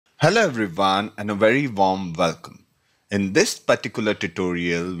Hello everyone and a very warm welcome. In this particular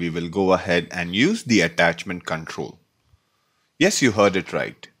tutorial, we will go ahead and use the attachment control. Yes, you heard it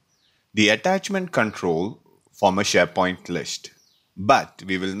right. The attachment control from a SharePoint list. But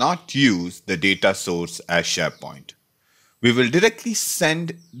we will not use the data source as SharePoint. We will directly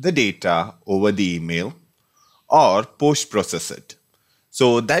send the data over the email or post-process it.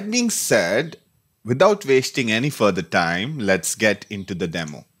 So that being said, without wasting any further time, let's get into the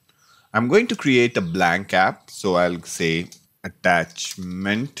demo. I'm going to create a blank app. So I'll say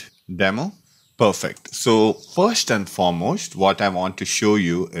attachment demo. Perfect. So first and foremost, what I want to show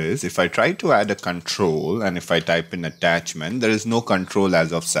you is if I try to add a control and if I type in attachment, there is no control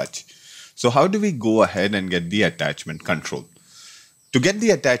as of such. So how do we go ahead and get the attachment control? To get the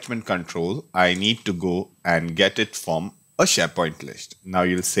attachment control, I need to go and get it from a SharePoint list. Now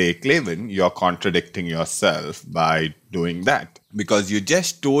you'll say, Clavin, you're contradicting yourself by doing that because you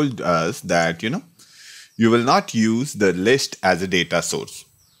just told us that, you will not use the list as a data source.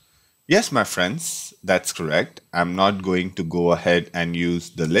 Yes, my friends, that's correct. I'm not going to go ahead and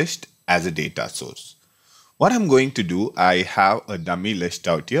use the list as a data source. What I'm going to do, I have a dummy list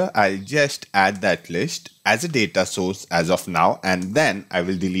out here. I'll just add that list as a data source as of now, and then I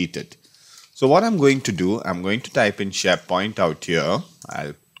will delete it. So what I'm going to do, I'm going to type in SharePoint out here.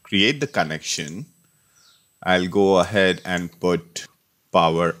 I'll create the connection. I'll go ahead and put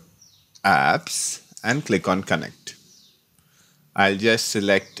PowerApps and click on connect. I'll just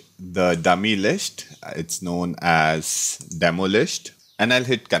select the dummy list. It's known as demo list, and I'll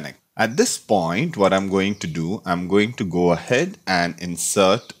hit connect. At this point, what I'm going to do, I'm going to go ahead and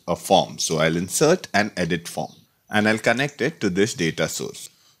insert a form. So I'll insert an edit form and I'll connect it to this data source.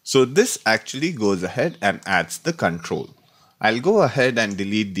 So this actually goes ahead and adds the control. I'll go ahead and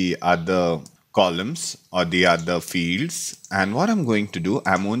delete the other columns or the other fields. And what I'm going to do,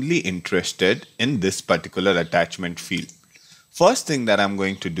 I'm only interested in this particular attachment field. First thing that I'm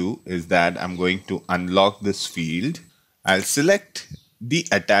going to do is that I'm going to unlock this field. I'll select the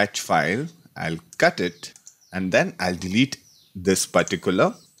attach file, I'll cut it, and then I'll delete this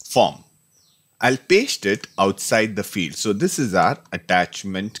particular form. I'll paste it outside the field. So this is our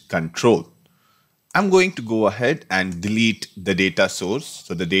attachment control. I'm going to go ahead and delete the data source.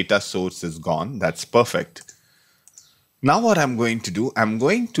 So the data source is gone. That's perfect. Now what I'm going to do, I'm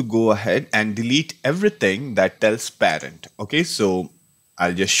going to go ahead and delete everything that tells parent. Okay, so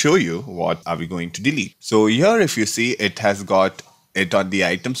I'll just show you what are we going to delete. So here, if you see, it has got it on the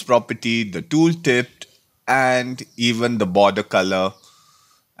items property, the tooltip, and even the border color,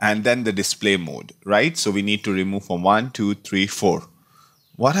 and then the display mode, right? So we need to remove from 1, 2, 3, 4.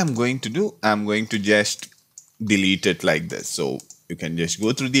 What I'm going to do, I'm going to just delete it like this. So you can just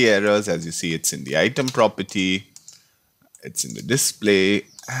go through the errors. As you see, it's in the item property, it's in the display,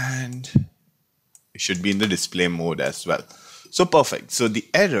 and it should be in the display mode as well. So perfect. So the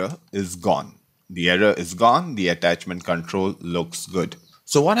error is gone. The error is gone. The attachment control looks good.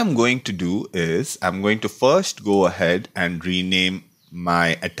 So what I'm going to do is I'm going to first go ahead and rename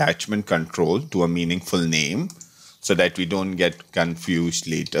my attachment control to a meaningful name so that we don't get confused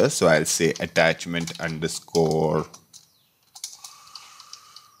later. So I'll say attachment underscore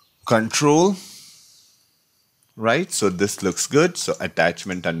control. Right? So this looks good. So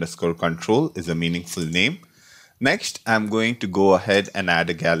attachment underscore control is a meaningful name. Next, I'm going to go ahead and add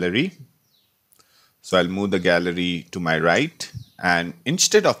a gallery. So I'll move the gallery to my right, and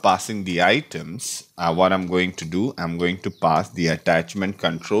instead of passing the items, what I'm going to do, I'm going to pass the attachment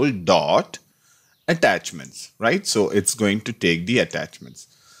control dot attachments, right? So it's going to take the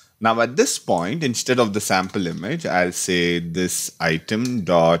attachments. Now at this point, instead of the sample image, I'll say this item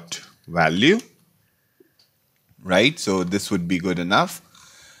dot value, right? So this would be good enough.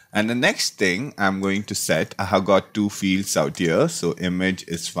 And the next thing I'm going to set, I have got two fields out here. So image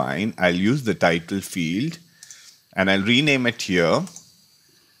is fine. I'll use the title field and I'll rename it here.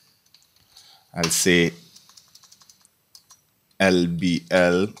 I'll say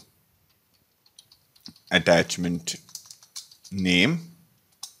LBL attachment name,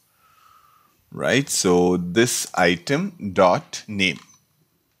 right? So this item dot name.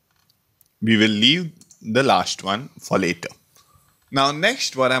 We will leave the last one for later. Now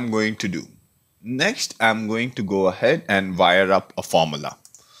next, what I'm going to do. Next, I'm going to go ahead and wire up a formula.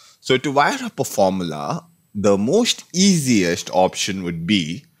 So to wire up a formula, the most easiest option would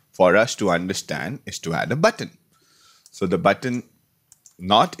be for us to understand is to add a button. So the button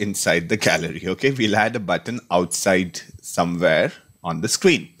not inside the gallery, okay? We'll add a button outside somewhere on the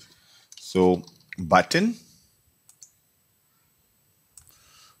screen. So button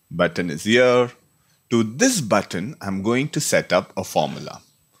is here. To this button, I'm going to set up a formula.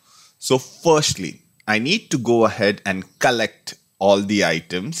 So firstly, I need to go ahead and collect all the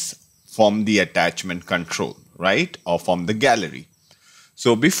items from the attachment control, right? Or from the gallery.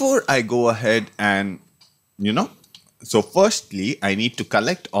 So before I go ahead and, so firstly, I need to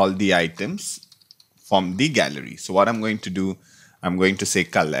collect all the items from the gallery. So what I'm going to do, I'm going to say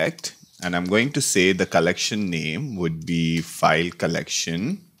collect, and I'm going to say the collection name would be file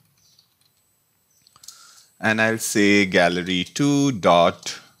collection. And I'll say gallery2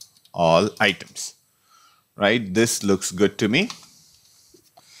 dot all items, right? This looks good to me.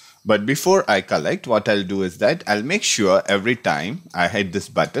 But before I collect, what I'll do is that I'll make sure every time I hit this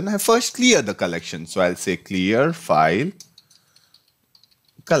button, I first clear the collection. So I'll say clear file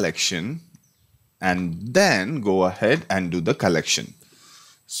collection and then go ahead and do the collection.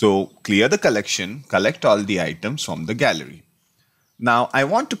 So clear the collection, collect all the items from the gallery. Now I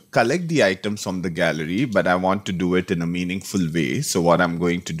want to collect the items from the gallery, but I want to do it in a meaningful way. So what I'm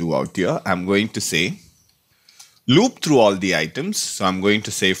going to do out here, I'm going to say loop through all the items. So I'm going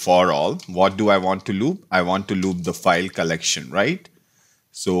to say for all. What do I want to loop? I want to loop the file collection, right?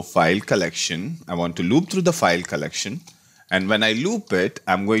 So file collection, I want to loop through the file collection. And when I loop it,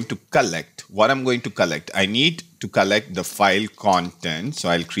 I'm going to collect. What I'm going to collect? I need to collect the file content. So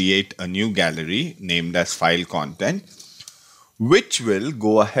I'll create a new gallery named as file content, which will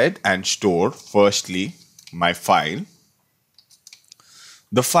go ahead and store firstly my file.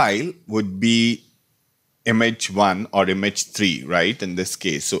 The file would be image1 or image3, right? In this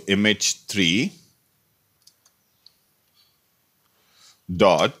case, so image3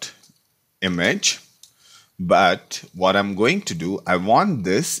 dot image. But what I'm going to do, I want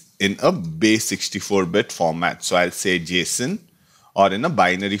this in a base 64-bit format. So I'll say JSON, or in a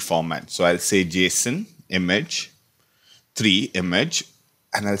binary format. So I'll say JSON image 3 image,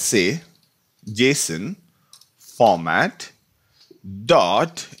 and I'll say JSON format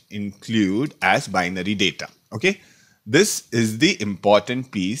dot include as binary data. Okay, this is the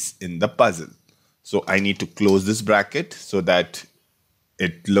important piece in the puzzle. So I need to close this bracket so that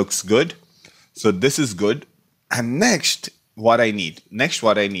it looks good. So this is good. And next what I need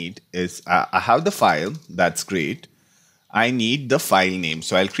is I have the file. That's great. I need the file name.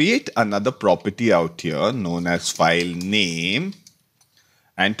 So I'll create another property out here known as file name.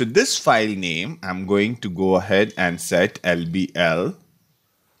 And to this file name, I'm going to go ahead and set LBL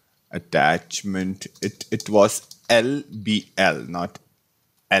attachment. It was LBL, not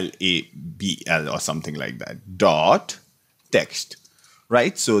LABL or something like that. Dot text,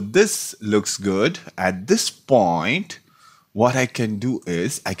 right? So this looks good. At this point, what I can do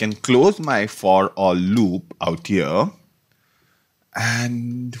is I can close my for all loop out here.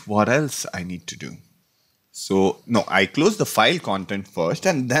 And what else I need to do? So no, I close the file content first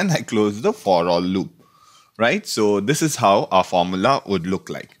and then I close the for all loop, right? So this is how our formula would look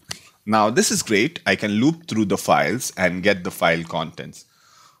like. Now this is great. I can loop through the files and get the file contents.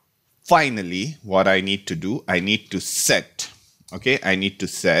 Finally, what I need to do, I need to set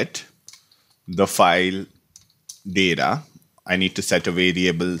the file data. I need to set a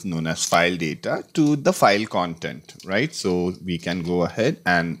variable known as file data to the file content, right? So we can go ahead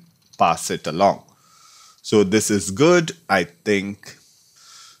and pass it along. So this is good. I think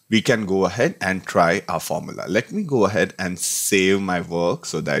we can go ahead and try our formula. Let me go ahead and save my work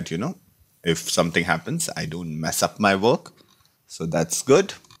so that, if something happens, I don't mess up my work. So that's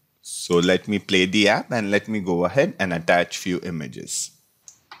good. So let me play the app and let me go ahead and attach few images.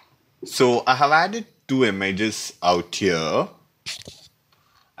 So I have added 2 images out here.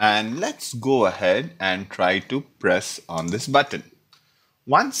 And let's go ahead and try to press on this button.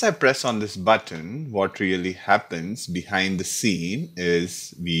 Once I press on this button, what really happens behind the scene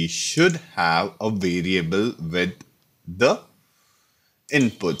is we should have a variable with the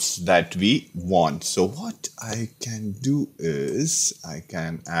inputs that we want. So what I can do is I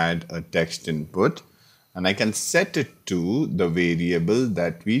can add a text input and I can set it to the variable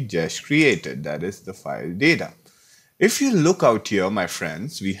that we just created, that is the file data. If you look out here, my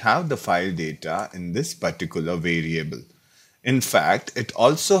friends, we have the file data in this particular variable. In fact, it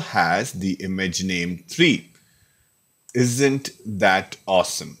also has the image name 3. Isn't that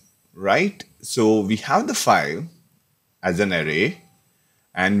awesome, right? So we have the file as an array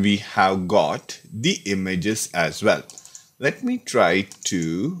and we have got the images as well. Let me try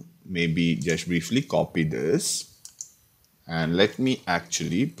to maybe just briefly copy this and let me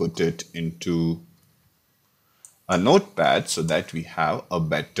actually put it into a notepad so that we have a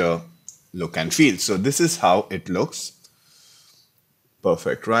better look and feel. So this is how it looks.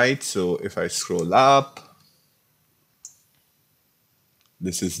 Perfect, right? So if I scroll up,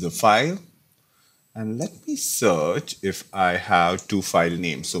 this is the file. And let me search if I have two file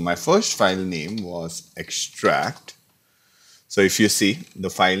names. So my first file name was extract. So if you see, the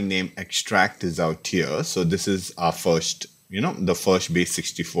file name extract is out here. So this is our first, the first base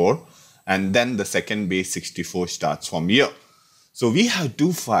 64. And then the second base 64 starts from here. So we have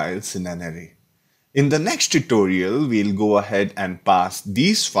two files in an array. In the next tutorial, we'll go ahead and pass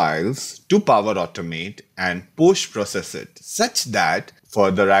these files to Power Automate and post-process it such that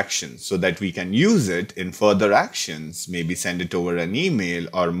further actions, so that we can use it in further actions, maybe send it over an email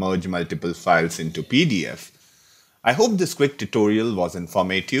or merge multiple files into PDF. I hope this quick tutorial was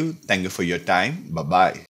informative. Thank you for your time. Bye-bye.